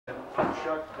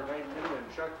Chuck for 19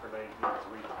 and Chuck for 19, so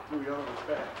we flew the other ones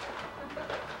back.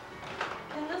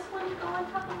 Can this one go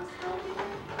on top of the stove?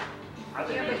 I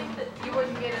think You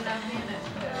wouldn't get enough in it.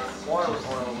 water was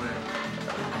boiling away.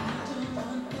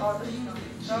 Oh, this is going to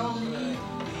be so good.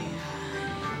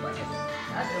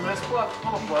 And let's plug.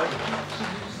 Come on, plug.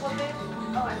 Well, then,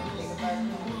 oh, I can take a bite.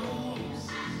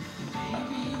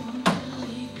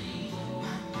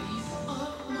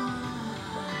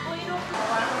 Well, you don't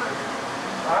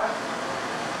Alright.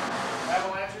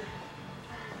 Avalanche?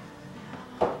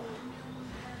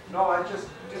 No, I just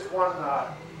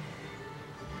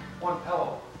one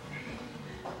pillow.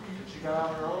 Did she get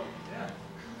on her own? Yeah.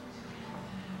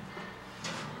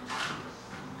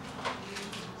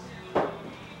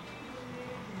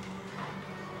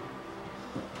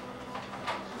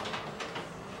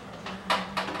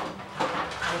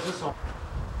 What's this one?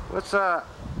 What's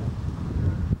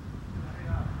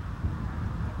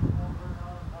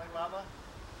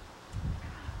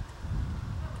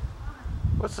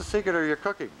What's the secret of your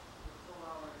cooking?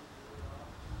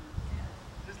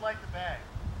 Just light the bag.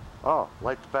 Oh,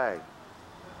 light the bag. You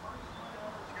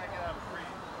gotta get out of the freeze.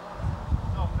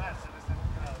 No offense, it isn't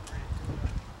get out of the freeze.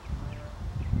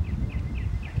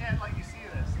 You can't let you see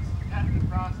this. This is a patented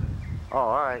process. Oh,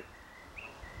 all right.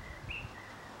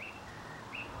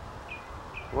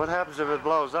 What happens if it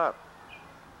blows up?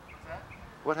 What's that?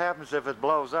 What happens if it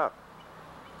blows up?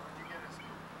 You get it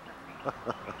exclusive.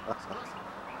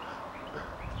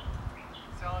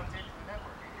 Sell it to the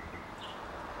network. See,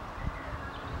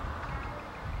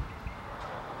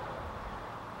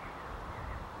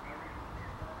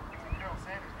 Colonel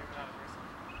Sanders gave it out of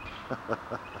recently.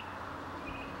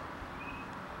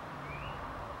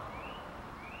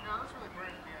 No, this really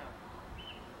burns me out.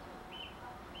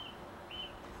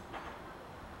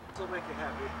 This will make you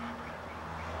happy.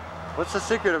 What's the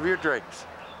secret of your drinks?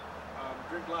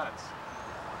 Drink lots.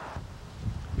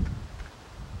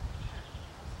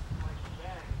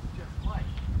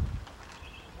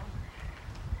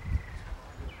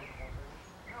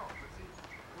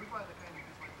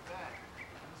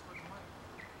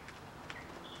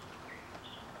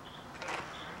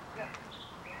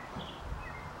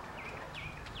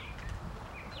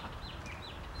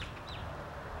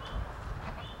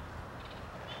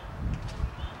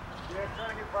 Yeah, trying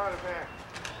to get farther back.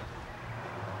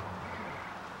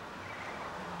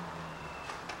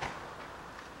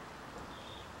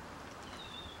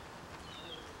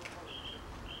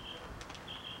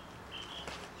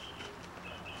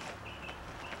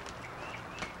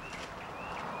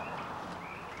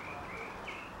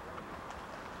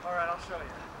 All right, I'll show you.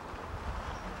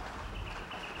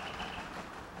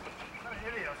 What an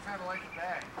idiot, I was trying to light the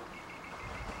bag.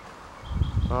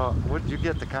 Would you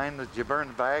get the kind that you burn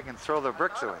the bag and throw the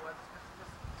bricks away?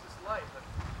 Just light, but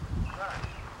right.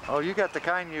 Oh, you got the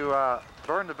kind you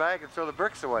burn the bag and throw the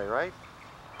bricks away, right?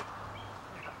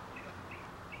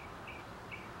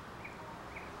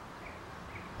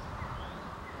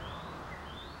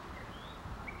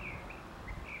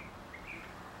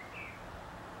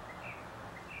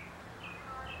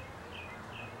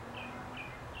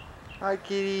 Hi,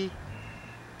 kitty.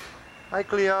 Hi,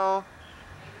 Cleo.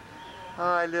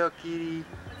 Hi, little kitty.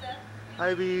 What's that?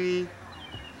 Hi, baby.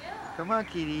 Yeah. Come on,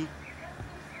 kitty.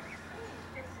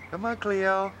 Come on,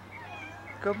 Cleo.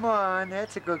 Come on,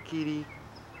 that's a good kitty.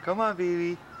 Come on,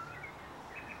 baby.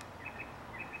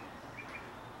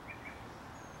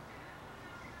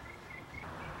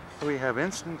 We have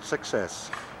instant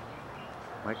success.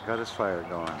 Mike got his fire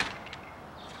going.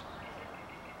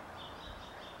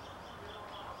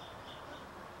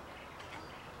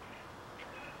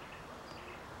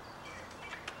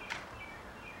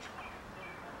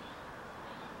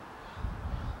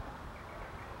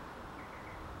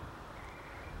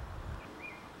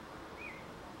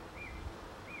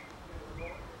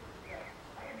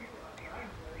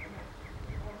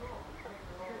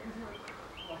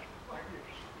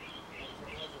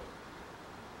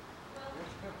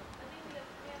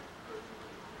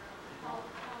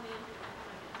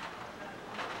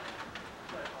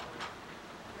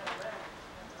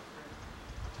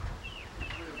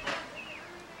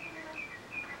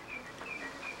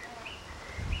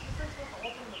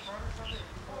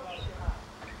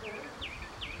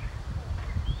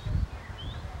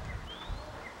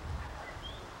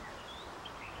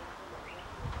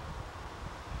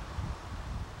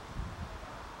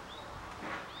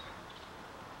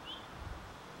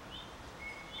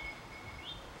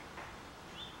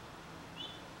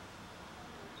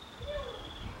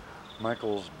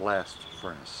 Michael's Blast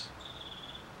Furnace.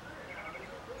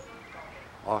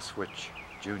 Auschwitz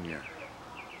Jr.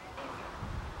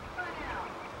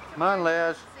 Come on,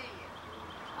 Les.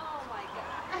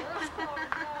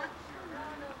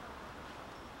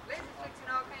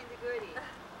 goody.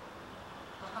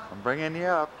 I'm bringing you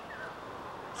up.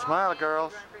 Smile,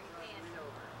 girls.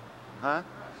 Huh?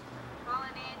 Paul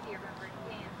and Angie are going to bring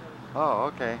cans over. Oh,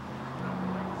 okay.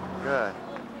 Good.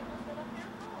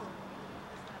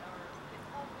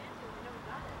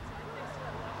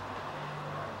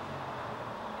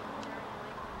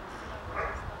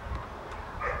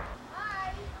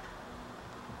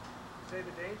 Say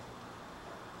the date.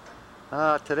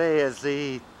 Today is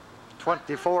the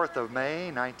 24th of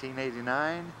May,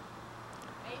 1989.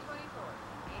 May 24th,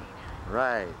 89.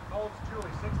 Right. How old's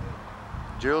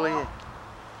Julie? 60?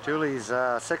 Julie's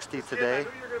 60 today. I knew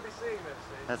you were going to be seeing this.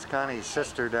 That's Connie's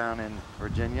sister down in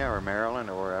Virginia or Maryland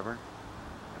or wherever.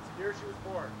 That's the year she was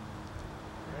born.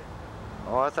 Okay.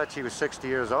 Oh, I thought she was 60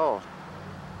 years old.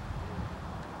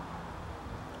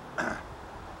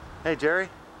 Hey, Jerry.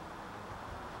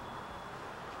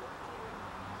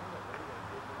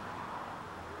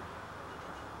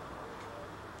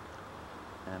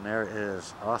 And there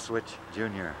is Auschwitz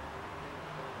Jr.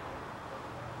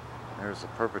 There's the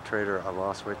perpetrator of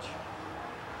Auschwitz.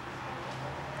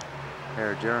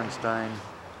 Herr Jerenstein,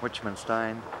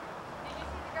 Wichmanstein. Did you see the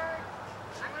guard?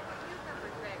 I'm going to put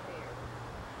cucumbers back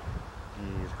there.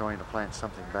 He's going to plant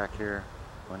something back here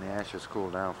when the ashes cool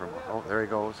down from, oh, there he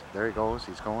goes. There he goes.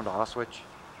 He's going to Auschwitz.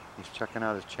 He's checking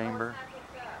out his chamber.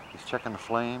 He's checking the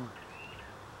flame.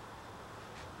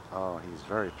 Oh, he's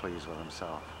very pleased with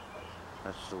himself.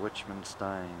 That's the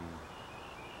Wichmanstein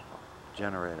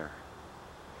generator.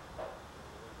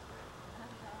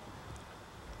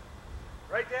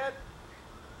 Right, Dad?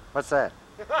 What's that?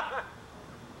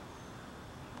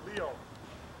 Leo.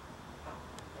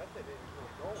 That thing is really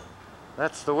going.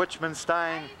 That's the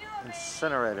Wichmanstein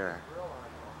incinerator.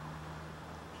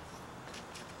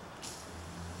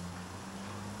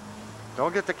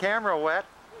 Don't get the camera wet.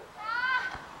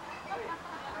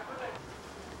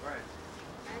 Right.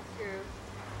 That's true.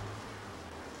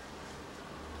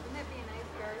 Wouldn't that be a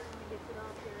nice garden when he gets it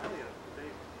all cleared? Hell yeah. They,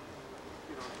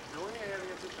 you know, knowing you have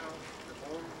against the town, the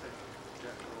home thing.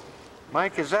 Yeah, no.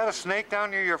 Mike, is that a snake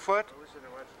down near your foot? I wish I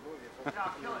didn't watch the movie. It's okay.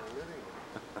 Yeah, kill it.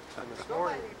 And this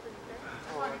morning, I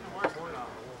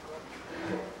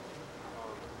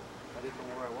didn't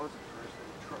know where I was at first, and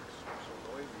the trucks were so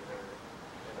noisy there,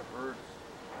 and the birds.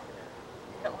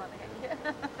 Don't want to hit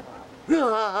you.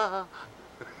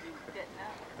 Getting up.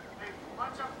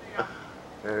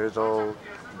 There's old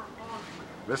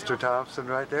Mr. Thompson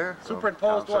right there.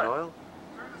 Superimposed Thompson what? Oil.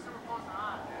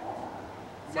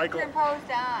 Michael.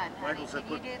 Superimposed on, Michael honey. said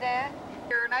Can you put- do that?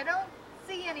 And I don't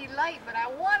see any light, but I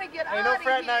want to get Ain't out no of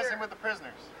fraternizing here. with the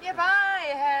prisoners. If I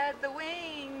had the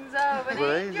wings of an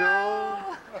angel.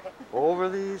 Over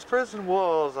these prison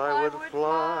walls I would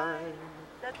fly.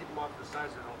 That's Keep them off the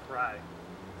sides so they don't fry.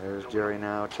 There's Jerry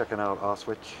now checking out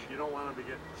Auschwitz. You don't want them to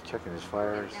get. He's checking his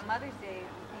fires. Now Mother's Day,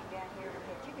 we came down here and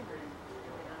had chicken wings.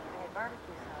 I had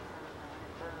barbecue sauce on it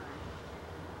and burned. I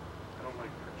don't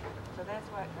like your chicken. So that's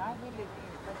what I really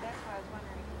didn't, but that's why I was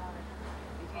wondering if you wanted,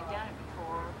 if you'd done it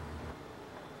before.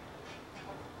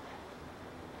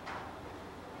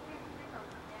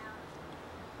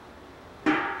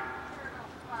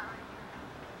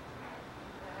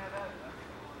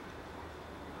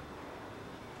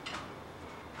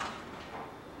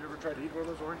 You ever tried to eat one of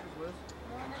those oranges, Liz?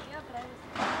 No, not yet, but I was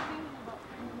thinking about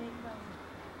trying to make,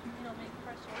 make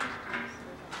fresh orange juice or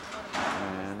something.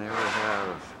 And there we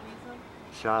have Squeeze them.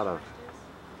 a shot of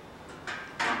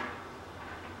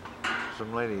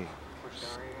some lady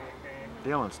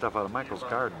stealing stuff out of Michael's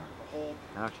garden. A whole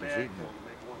Now she's bag eating full it. to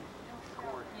make one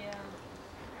quart. Yeah.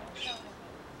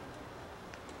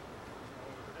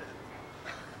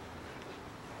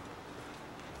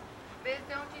 Biz,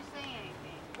 don't you say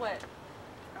anything. What?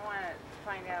 I want to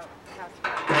find out how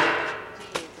strong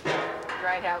tea is about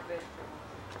dried out vegetables.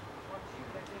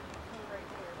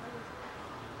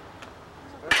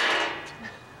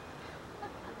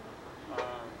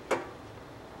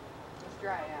 It's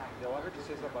dried out. Yeah, well, I heard you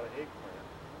say something about an eggplant.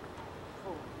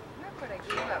 Look what I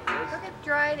gave up. Look at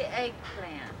dried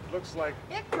eggplant. Looks like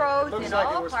It grows Looks in like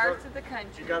it all was parts for- of the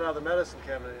country. you got out of the medicine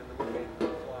cabinet in the movie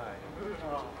Fly.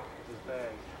 His bag.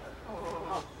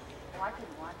 Oh, I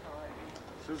couldn't watch all that.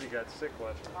 Susie got sick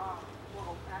watching. Oh,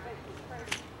 well, I bet she's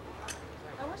crazy.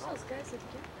 I wish those guys would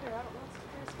get there. I don't know if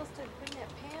they're supposed to bring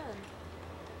that pan.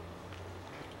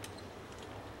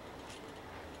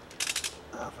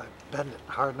 If I bend it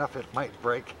hard enough, it might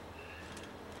break.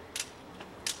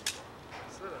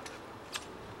 Sit on it.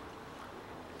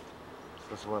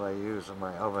 This is what I use in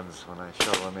my ovens when I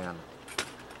shovel them in.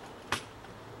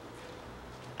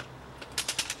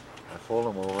 I fold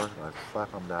them over, I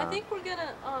flap them down. I think we're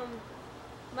gonna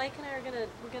Mike and I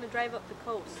we're gonna drive up the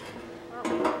coast. Aren't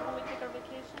we? When we take our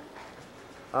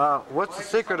vacation? What's the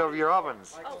secret of your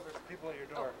ovens? Michael, there's people at your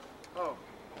door. Oh.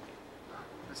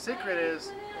 The secret is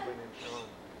Somebody named Sean.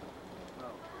 oh,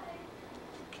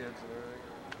 Kids and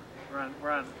everything.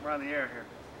 we're on the air here.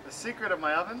 The secret of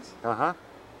my ovens? Uh-huh.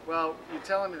 Well, you're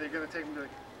telling me they're going to take them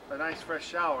to a nice fresh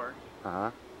shower,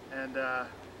 Uh-huh. and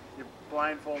you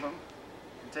blindfold them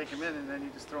and take them in, and then you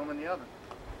just throw them in the oven.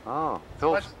 Oh,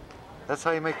 Much- that's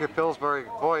how you make your Pillsbury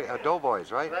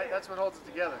doughboys, right? That's what holds it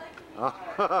together.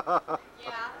 Oh.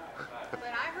 Yeah, but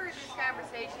I heard this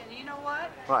conversation, you know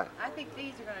what? What? I think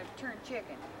these are gonna turn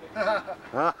chicken.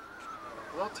 Huh?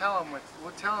 We'll tell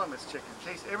them it's chicken.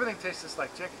 Everything tastes just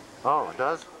like chicken. Oh, it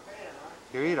does?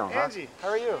 You eat them, huh? Angie, how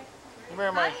are you? You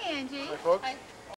married my Hi, Angie. folks? Hi.